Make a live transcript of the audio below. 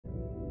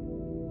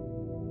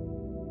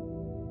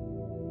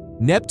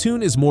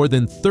Neptune is more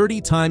than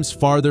 30 times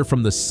farther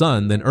from the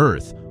Sun than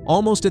Earth,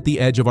 almost at the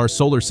edge of our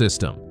solar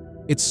system.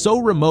 It's so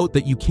remote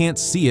that you can't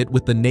see it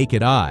with the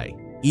naked eye.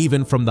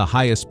 Even from the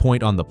highest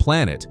point on the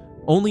planet,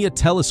 only a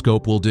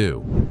telescope will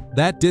do.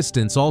 That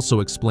distance also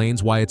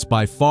explains why it's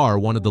by far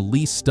one of the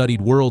least studied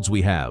worlds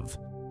we have.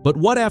 But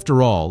what,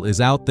 after all,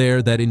 is out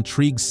there that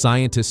intrigues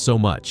scientists so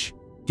much?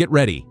 Get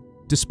ready.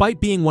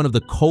 Despite being one of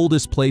the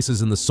coldest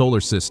places in the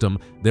solar system,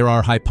 there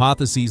are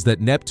hypotheses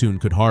that Neptune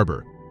could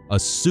harbor a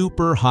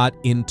super hot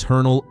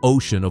internal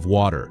ocean of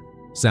water.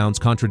 Sounds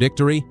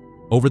contradictory?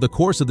 Over the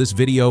course of this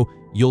video,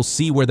 you'll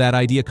see where that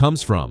idea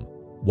comes from,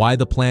 why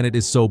the planet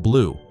is so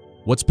blue,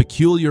 what's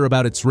peculiar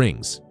about its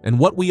rings, and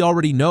what we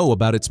already know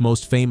about its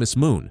most famous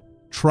moon,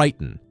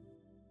 Triton.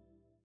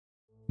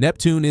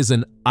 Neptune is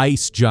an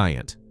ice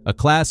giant, a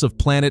class of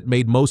planet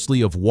made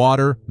mostly of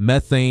water,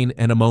 methane,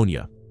 and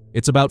ammonia.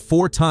 It's about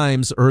 4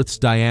 times Earth's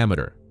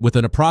diameter, with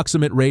an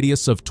approximate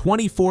radius of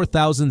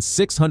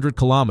 24,600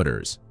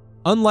 kilometers.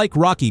 Unlike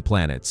rocky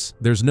planets,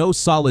 there's no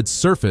solid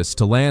surface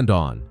to land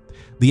on.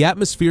 The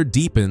atmosphere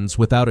deepens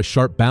without a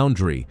sharp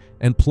boundary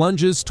and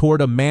plunges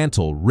toward a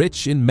mantle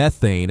rich in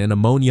methane and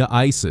ammonia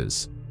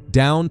ices,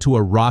 down to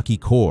a rocky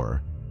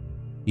core.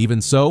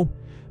 Even so,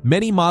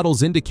 many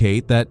models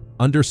indicate that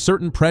under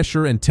certain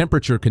pressure and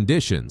temperature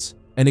conditions,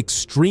 an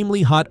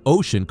extremely hot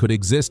ocean could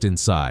exist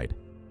inside.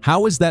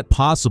 How is that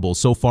possible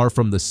so far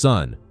from the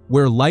Sun,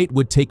 where light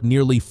would take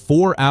nearly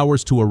 4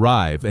 hours to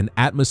arrive and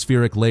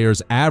atmospheric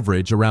layers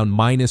average around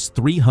minus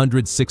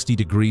 360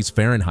 degrees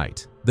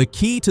Fahrenheit? The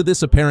key to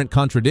this apparent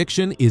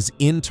contradiction is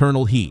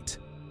internal heat.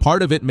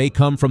 Part of it may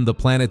come from the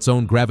planet's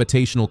own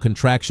gravitational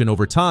contraction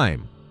over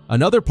time.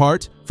 Another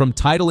part from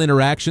tidal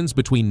interactions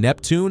between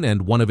Neptune and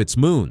one of its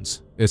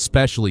moons,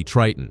 especially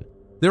Triton.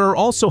 There are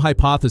also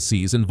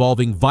hypotheses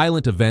involving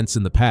violent events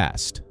in the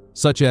past,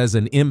 such as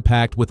an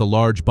impact with a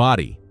large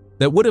body,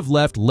 that would have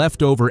left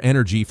leftover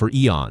energy for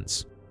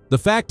eons. The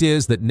fact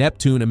is that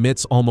Neptune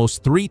emits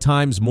almost 3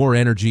 times more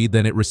energy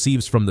than it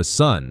receives from the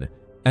Sun,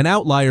 an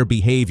outlier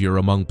behavior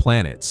among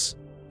planets.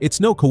 It's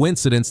no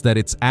coincidence that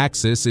its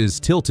axis is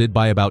tilted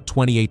by about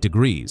 28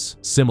 degrees,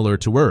 similar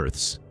to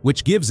Earth's,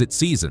 which gives it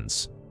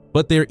seasons.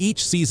 But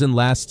each season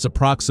lasts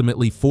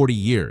approximately 40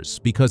 years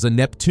because a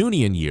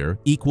Neptunian year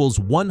equals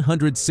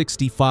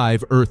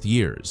 165 Earth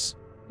years.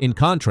 In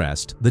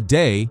contrast, the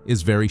day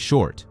is very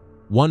short.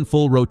 1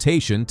 full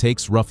rotation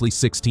takes roughly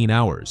 16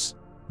 hours.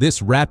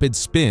 This rapid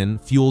spin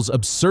fuels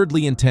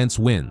absurdly intense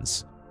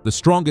winds, the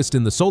strongest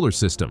in the solar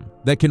system,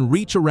 that can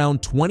reach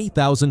around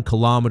 20,000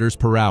 kilometers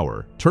per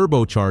hour,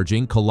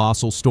 turbocharging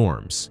colossal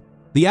storms.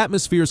 The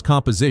atmosphere's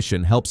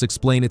composition helps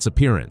explain its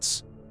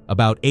appearance.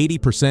 About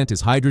 80%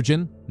 is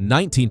hydrogen,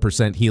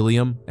 19%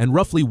 helium, and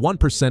roughly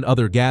 1%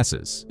 other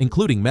gases,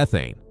 including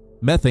methane.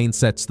 Methane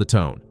sets the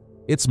tone.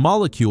 Its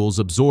molecules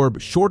absorb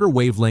shorter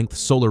wavelength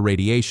solar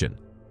radiation,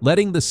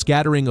 letting the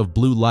scattering of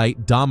blue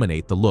light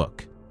dominate the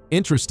look.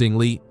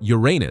 Interestingly,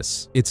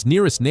 Uranus, its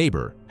nearest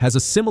neighbor, has a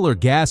similar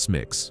gas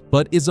mix,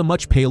 but is a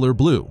much paler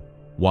blue.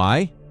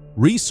 Why?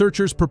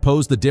 Researchers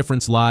propose the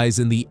difference lies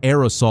in the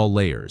aerosol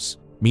layers,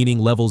 meaning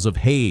levels of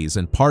haze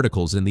and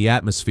particles in the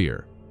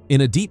atmosphere.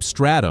 In a deep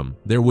stratum,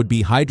 there would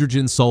be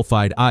hydrogen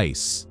sulfide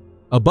ice.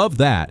 Above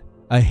that,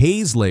 a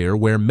haze layer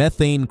where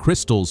methane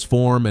crystals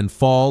form and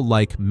fall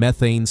like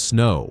methane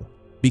snow.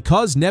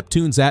 Because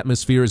Neptune's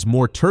atmosphere is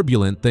more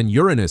turbulent than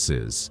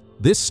Uranus's,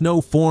 this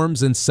snow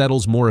forms and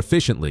settles more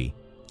efficiently,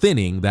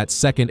 thinning that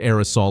second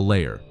aerosol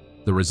layer.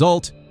 The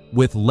result,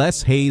 with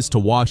less haze to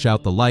wash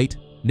out the light,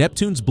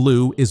 Neptune's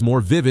blue is more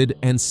vivid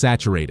and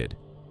saturated.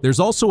 There's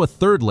also a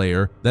third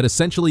layer that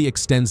essentially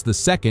extends the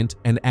second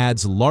and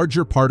adds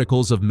larger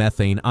particles of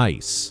methane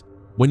ice.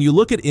 When you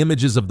look at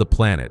images of the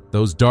planet,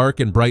 those dark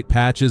and bright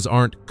patches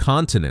aren't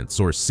continents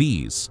or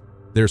seas,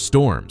 they're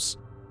storms.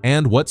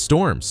 And what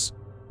storms?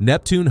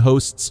 Neptune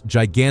hosts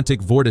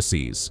gigantic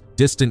vortices,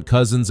 distant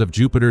cousins of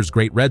Jupiter's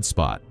Great Red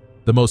Spot.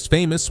 The most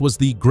famous was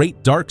the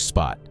Great Dark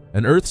Spot,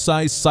 an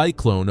Earth-sized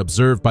cyclone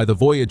observed by the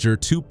Voyager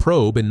 2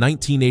 probe in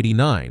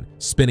 1989,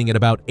 spinning at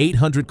about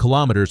 800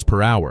 kilometers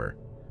per hour.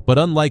 But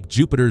unlike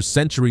Jupiter's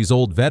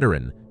centuries-old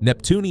veteran,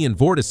 Neptunian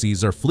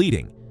vortices are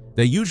fleeting.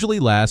 They usually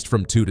last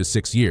from 2 to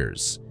 6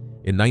 years.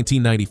 In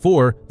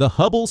 1994, the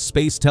Hubble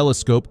Space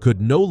Telescope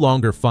could no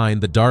longer find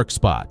the dark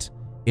spot.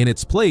 In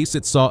its place,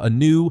 it saw a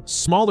new,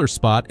 smaller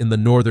spot in the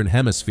northern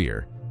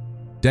hemisphere.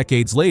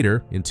 Decades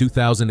later, in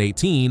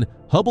 2018,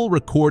 Hubble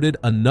recorded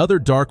another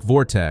dark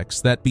vortex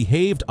that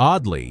behaved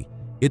oddly.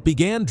 It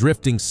began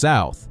drifting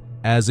south,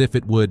 as if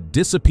it would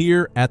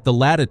disappear at the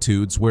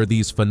latitudes where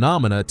these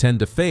phenomena tend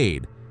to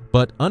fade,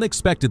 but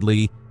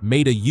unexpectedly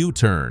made a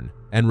U-turn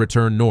and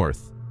returned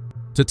north.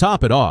 To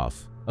top it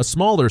off, a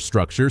smaller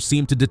structure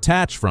seemed to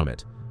detach from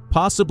it,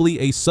 possibly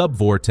a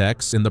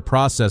subvortex in the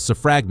process of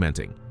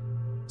fragmenting.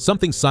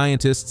 Something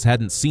scientists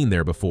hadn't seen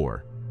there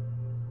before.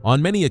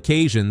 On many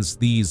occasions,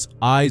 these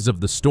eyes of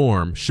the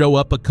storm show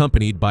up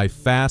accompanied by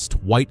fast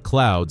white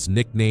clouds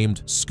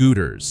nicknamed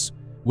scooters,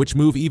 which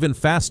move even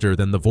faster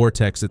than the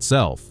vortex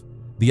itself.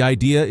 The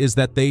idea is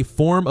that they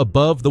form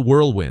above the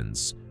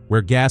whirlwinds,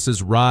 where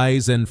gases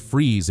rise and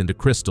freeze into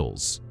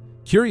crystals.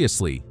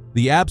 Curiously,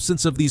 the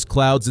absence of these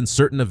clouds in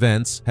certain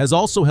events has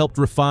also helped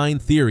refine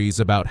theories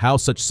about how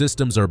such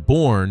systems are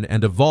born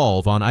and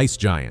evolve on ice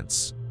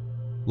giants.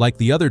 Like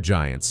the other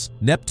giants,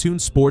 Neptune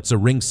sports a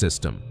ring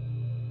system.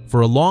 For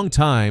a long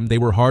time, they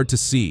were hard to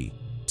see,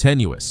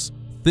 tenuous,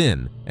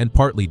 thin, and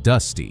partly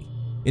dusty.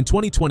 In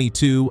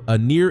 2022, a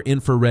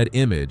near-infrared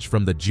image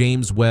from the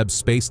James Webb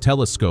Space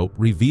Telescope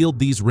revealed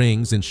these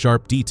rings in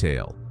sharp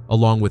detail,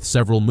 along with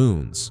several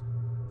moons.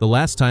 The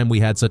last time we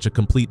had such a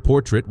complete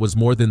portrait was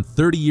more than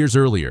 30 years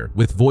earlier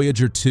with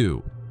Voyager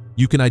 2.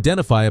 You can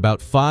identify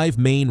about 5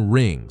 main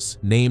rings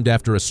named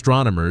after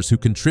astronomers who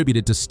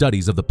contributed to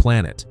studies of the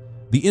planet.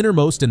 The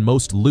innermost and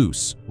most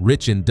loose,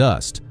 rich in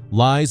dust,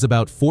 lies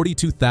about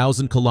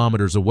 42,000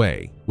 kilometers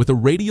away, with a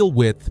radial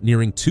width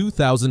nearing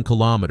 2,000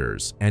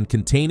 kilometers and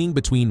containing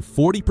between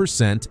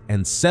 40%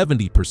 and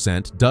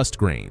 70% dust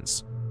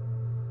grains.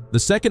 The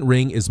second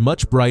ring is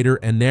much brighter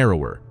and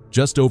narrower,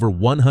 just over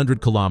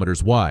 100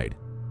 kilometers wide.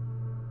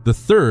 The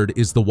third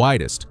is the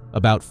widest,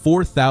 about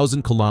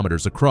 4,000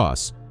 kilometers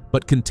across,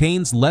 but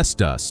contains less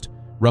dust,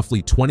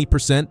 roughly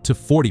 20% to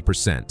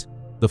 40%.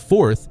 The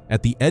fourth,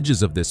 at the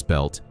edges of this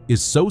belt,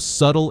 is so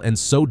subtle and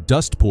so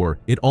dust-poor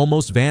it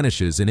almost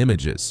vanishes in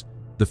images.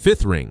 The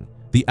fifth ring,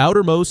 the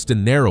outermost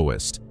and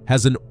narrowest,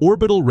 has an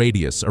orbital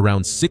radius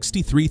around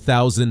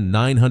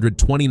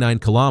 63,929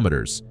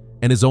 kilometers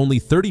and is only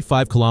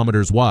 35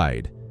 kilometers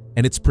wide.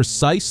 And it's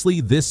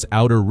precisely this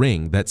outer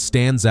ring that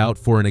stands out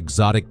for an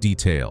exotic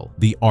detail,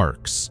 the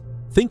arcs.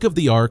 Think of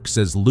the arcs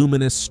as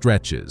luminous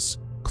stretches,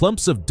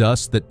 clumps of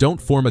dust that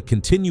don't form a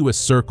continuous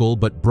circle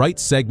but bright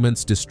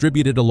segments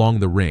distributed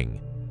along the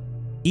ring.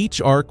 Each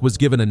arc was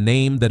given a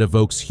name that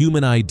evokes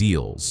human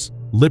ideals: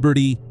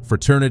 liberty,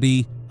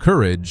 fraternity,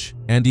 courage,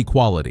 and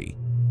equality.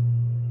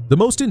 The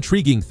most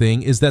intriguing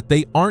thing is that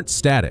they aren't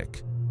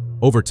static.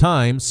 Over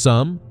time,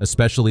 some,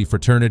 especially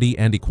fraternity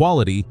and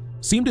equality,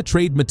 seem to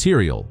trade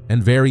material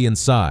and vary in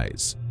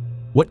size.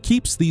 What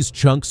keeps these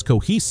chunks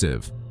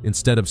cohesive,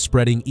 instead of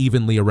spreading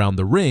evenly around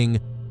the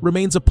ring,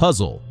 remains a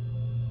puzzle.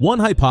 One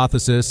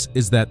hypothesis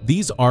is that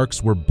these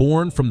arcs were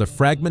born from the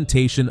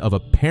fragmentation of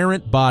a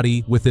parent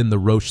body within the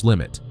Roche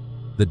limit,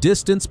 the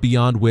distance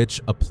beyond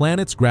which a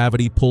planet's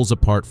gravity pulls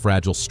apart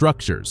fragile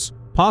structures,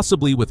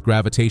 possibly with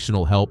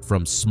gravitational help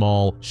from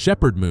small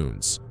shepherd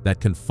moons that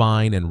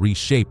confine and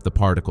reshape the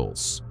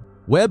particles.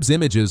 Webb's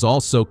images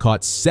also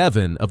caught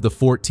 7 of the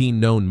 14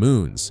 known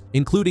moons,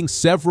 including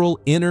several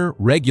inner,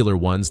 regular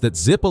ones that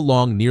zip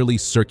along nearly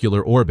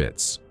circular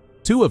orbits.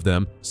 2 of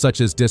them,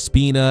 such as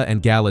Despina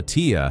and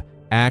Galatea,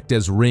 act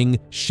as ring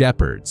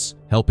shepherds,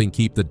 helping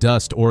keep the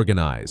dust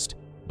organized.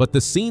 But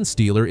the scene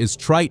stealer is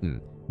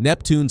Triton,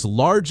 Neptune's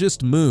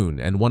largest moon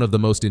and one of the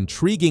most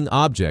intriguing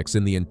objects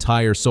in the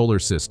entire solar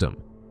system.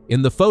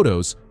 In the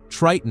photos,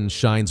 Triton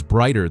shines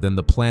brighter than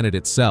the planet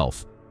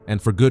itself,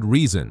 and for good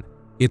reason.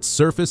 Its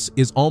surface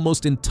is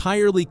almost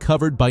entirely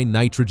covered by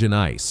nitrogen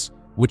ice,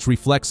 which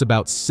reflects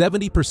about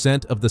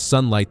 70% of the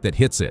sunlight that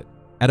hits it.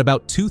 At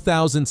about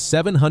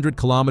 2,700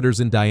 kilometers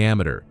in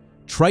diameter,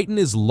 Triton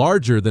is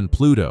larger than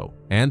Pluto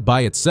and, by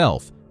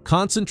itself,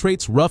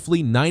 concentrates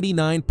roughly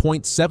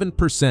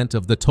 99.7%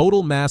 of the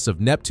total mass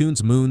of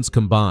Neptune's moons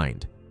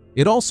combined.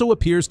 It also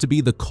appears to be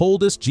the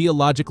coldest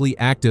geologically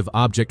active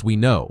object we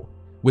know,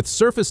 with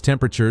surface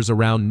temperatures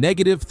around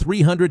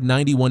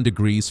 -391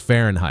 degrees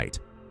Fahrenheit.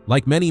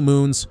 Like many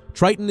moons,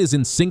 Triton is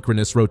in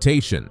synchronous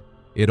rotation.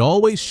 It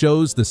always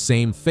shows the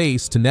same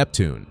face to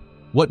Neptune.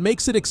 What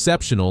makes it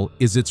exceptional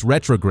is its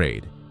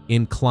retrograde,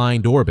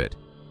 inclined orbit.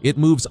 It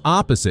moves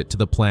opposite to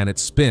the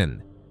planet's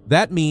spin.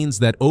 That means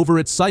that over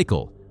its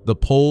cycle, the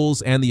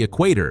poles and the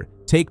equator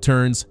take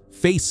turns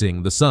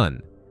facing the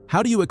sun.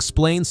 How do you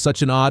explain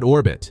such an odd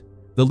orbit?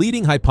 The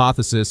leading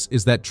hypothesis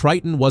is that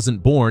Triton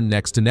wasn't born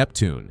next to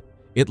Neptune.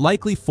 It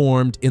likely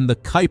formed in the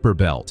Kuiper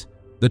Belt,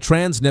 the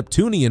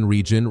trans-Neptunian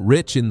region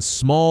rich in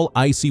small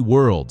icy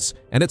worlds,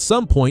 and at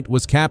some point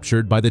was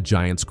captured by the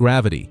giant's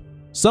gravity.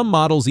 Some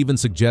models even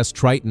suggest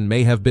Triton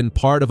may have been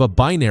part of a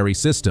binary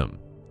system.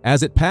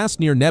 As it passed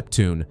near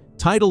Neptune,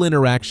 tidal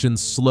interactions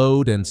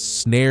slowed and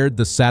snared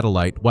the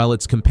satellite while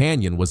its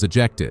companion was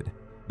ejected.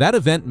 That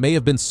event may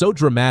have been so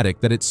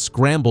dramatic that it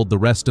scrambled the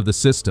rest of the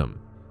system.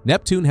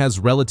 Neptune has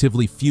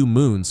relatively few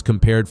moons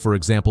compared, for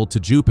example, to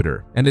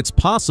Jupiter, and it's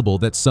possible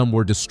that some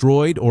were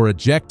destroyed or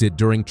ejected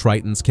during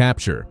Triton's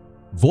capture.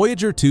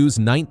 Voyager 2's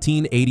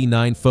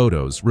 1989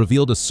 photos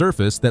revealed a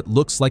surface that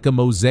looks like a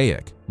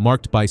mosaic,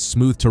 marked by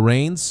smooth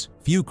terrains,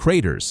 few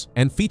craters,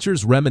 and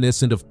features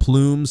reminiscent of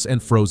plumes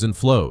and frozen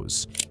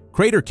flows.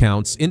 Crater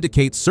counts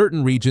indicate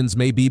certain regions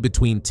may be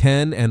between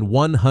 10 and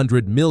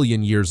 100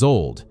 million years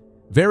old,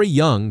 very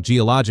young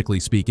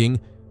geologically speaking,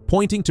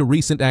 pointing to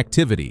recent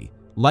activity,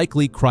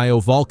 likely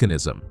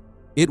cryovolcanism.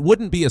 It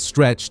wouldn't be a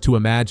stretch to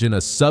imagine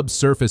a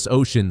subsurface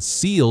ocean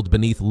sealed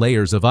beneath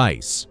layers of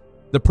ice.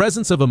 The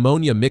presence of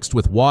ammonia mixed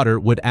with water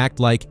would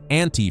act like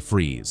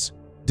antifreeze,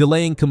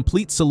 delaying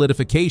complete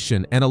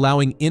solidification and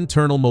allowing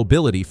internal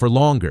mobility for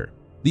longer.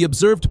 The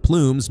observed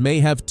plumes may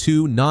have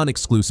 2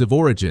 non-exclusive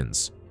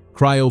origins.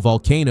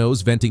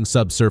 cryovolcanoes venting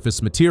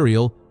subsurface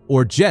material,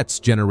 or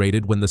jets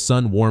generated when the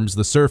sun warms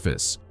the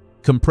surface,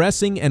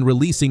 compressing and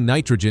releasing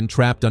nitrogen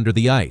trapped under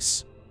the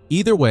ice.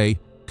 Either way,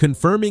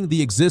 confirming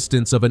the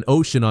existence of an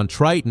ocean on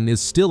Triton is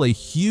still a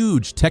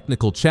huge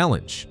technical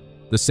challenge.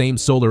 The same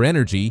solar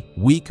energy,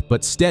 weak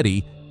but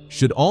steady,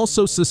 should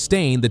also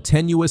sustain the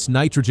tenuous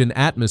nitrogen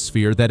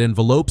atmosphere that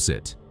envelopes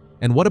it.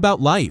 And what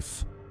about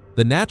life?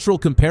 The natural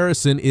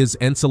comparison is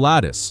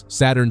Enceladus,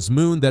 Saturn's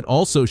moon that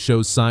also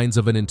shows signs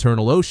of an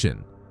internal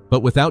ocean.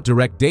 But without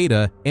direct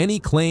data, any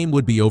claim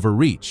would be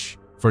overreach.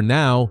 For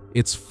now,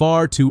 it's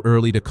far too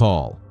early to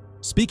call.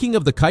 Speaking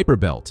of the Kuiper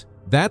Belt,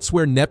 that's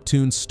where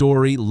Neptune's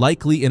story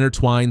likely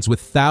intertwines with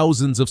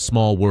thousands of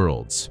small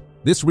worlds.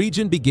 This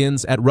region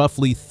begins at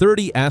roughly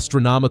 30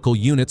 astronomical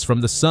units from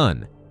the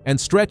Sun and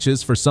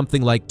stretches for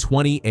something like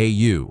 20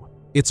 AU.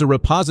 It's a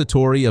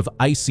repository of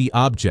icy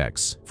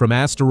objects, from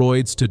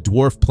asteroids to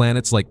dwarf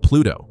planets like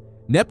Pluto.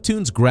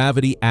 Neptune's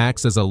gravity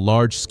acts as a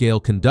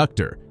large-scale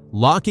conductor,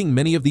 locking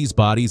many of these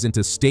bodies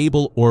into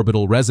stable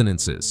orbital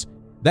resonances.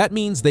 That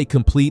means they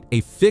complete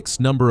a fixed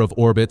number of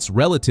orbits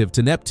relative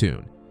to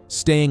Neptune,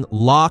 staying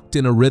locked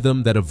in a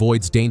rhythm that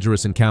avoids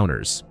dangerous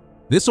encounters.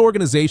 This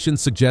organization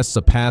suggests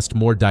a past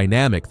more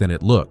dynamic than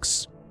it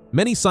looks.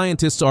 Many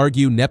scientists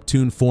argue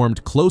Neptune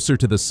formed closer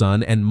to the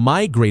Sun and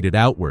migrated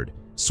outward,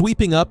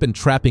 sweeping up and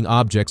trapping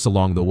objects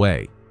along the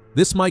way.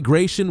 This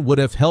migration would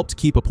have helped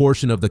keep a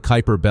portion of the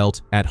Kuiper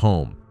Belt at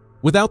home.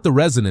 Without the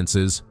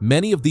resonances,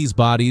 many of these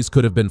bodies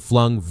could have been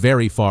flung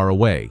very far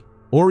away,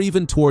 or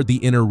even toward the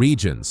inner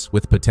regions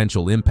with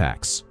potential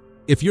impacts.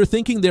 If you're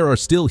thinking there are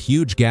still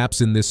huge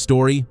gaps in this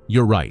story,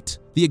 you're right.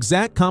 The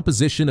exact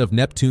composition of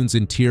Neptune's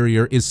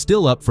interior is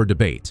still up for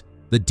debate.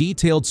 The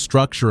detailed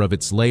structure of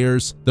its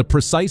layers, the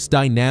precise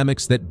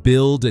dynamics that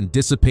build and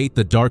dissipate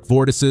the dark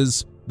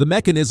vortices, the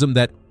mechanism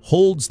that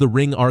holds the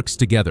ring arcs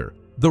together,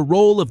 the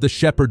role of the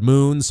shepherd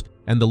moons,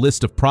 and the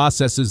list of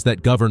processes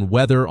that govern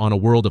weather on a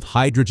world of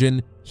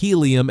hydrogen,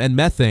 helium, and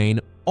methane,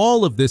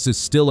 all of this is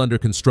still under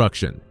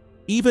construction.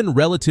 Even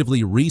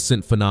relatively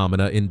recent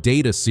phenomena in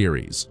data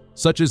series,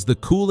 such as the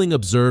cooling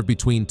observed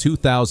between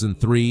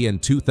 2003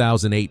 and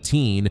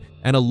 2018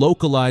 and a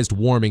localized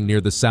warming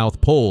near the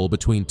South Pole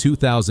between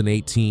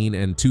 2018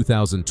 and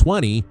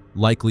 2020,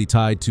 likely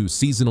tied to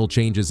seasonal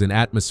changes in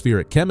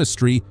atmospheric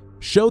chemistry,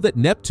 show that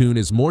Neptune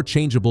is more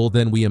changeable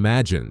than we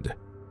imagined.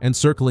 And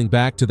circling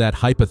back to that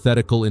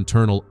hypothetical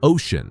internal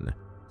ocean,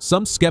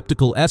 some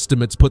skeptical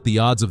estimates put the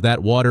odds of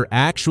that water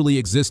actually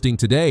existing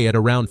today at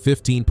around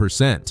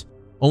 15%.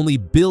 Only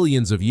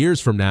billions of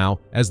years from now,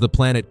 as the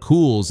planet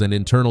cools and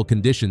internal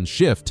conditions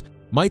shift,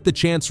 might the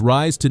chance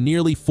rise to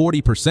nearly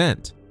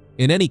 40%.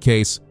 In any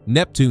case,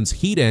 Neptune's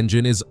heat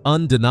engine is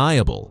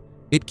undeniable.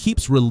 It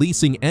keeps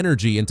releasing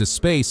energy into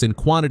space in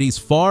quantities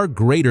far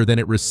greater than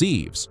it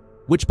receives,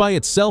 which by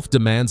itself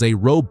demands a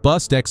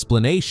robust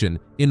explanation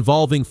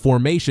involving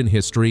formation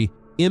history,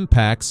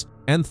 impacts,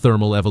 and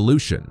thermal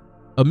evolution.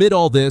 Amid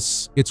all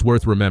this, it's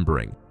worth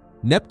remembering,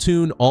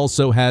 Neptune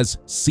also has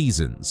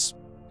seasons.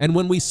 And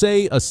when we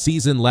say a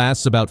season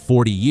lasts about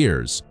 40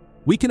 years,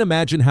 we can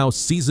imagine how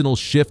seasonal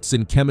shifts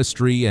in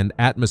chemistry and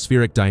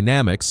atmospheric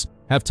dynamics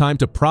have time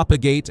to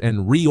propagate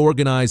and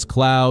reorganize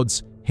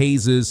clouds,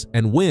 hazes,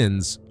 and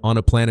winds on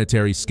a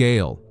planetary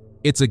scale.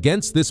 It's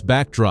against this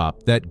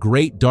backdrop that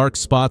great dark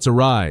spots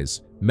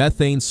arise,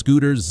 methane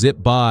scooters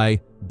zip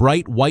by,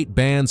 bright white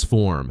bands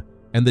form,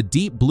 and the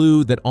deep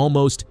blue that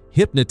almost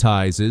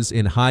hypnotizes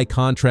in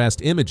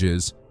high-contrast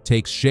images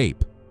takes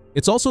shape.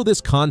 It's also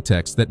this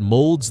context that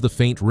molds the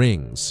faint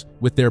rings,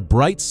 with their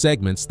bright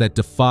segments that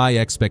defy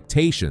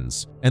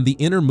expectations, and the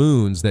inner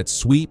moons that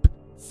sweep,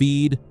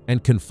 feed,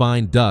 and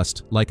confine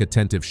dust like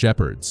attentive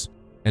shepherds.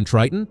 And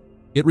Triton?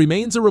 It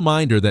remains a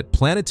reminder that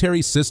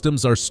planetary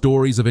systems are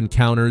stories of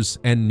encounters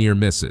and near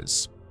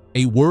misses.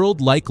 A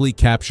world likely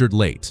captured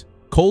late,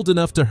 cold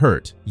enough to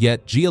hurt,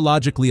 yet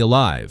geologically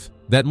alive,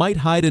 that might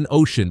hide an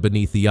ocean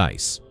beneath the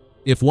ice.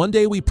 If one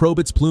day we probe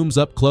its plumes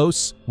up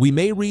close, we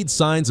may read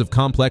signs of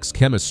complex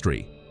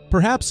chemistry,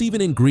 perhaps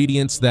even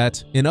ingredients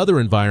that, in other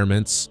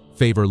environments,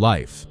 favor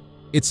life.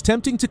 It's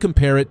tempting to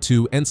compare it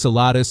to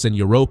Enceladus and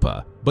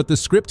Europa, but the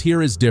script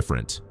here is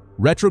different.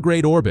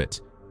 Retrograde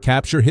orbit,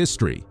 capture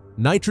history,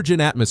 nitrogen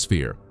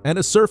atmosphere, and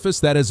a surface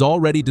that has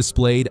already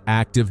displayed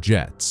active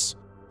jets.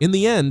 In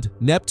the end,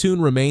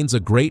 Neptune remains a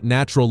great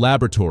natural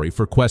laboratory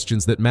for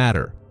questions that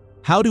matter.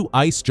 How do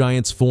ice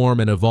giants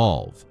form and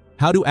evolve?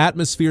 How do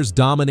atmospheres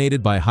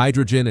dominated by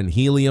hydrogen and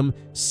helium,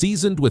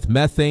 seasoned with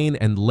methane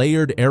and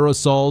layered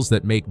aerosols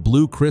that make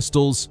blue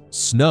crystals,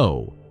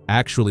 snow,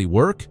 actually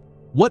work?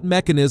 What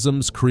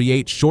mechanisms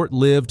create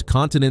short-lived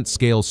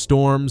continent-scale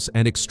storms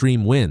and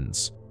extreme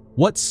winds?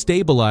 What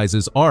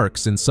stabilizes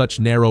arcs in such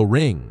narrow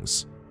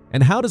rings?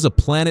 And how does a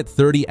planet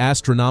 30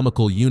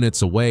 astronomical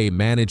units away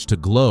manage to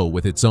glow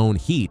with its own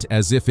heat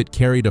as if it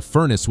carried a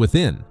furnace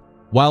within?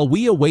 While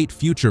we await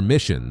future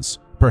missions,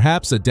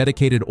 perhaps a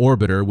dedicated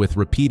orbiter with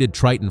repeated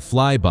Triton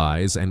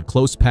flybys and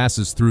close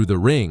passes through the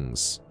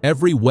rings,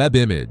 every Webb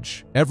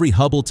image, every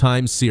Hubble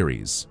time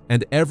series,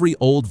 and every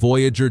old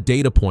Voyager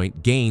data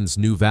point gains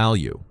new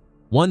value.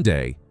 One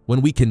day, when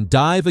we can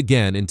dive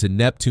again into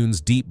Neptune's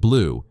deep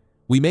blue,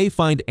 we may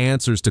find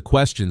answers to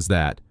questions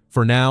that,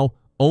 for now,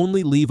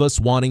 only leave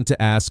us wanting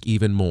to ask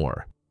even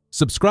more.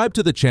 Subscribe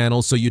to the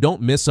channel so you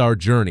don't miss our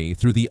journey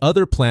through the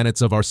other planets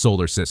of our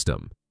solar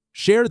system.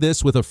 Share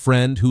this with a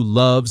friend who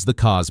loves the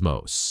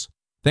cosmos.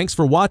 Thanks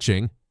for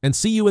watching, and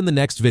see you in the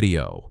next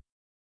video.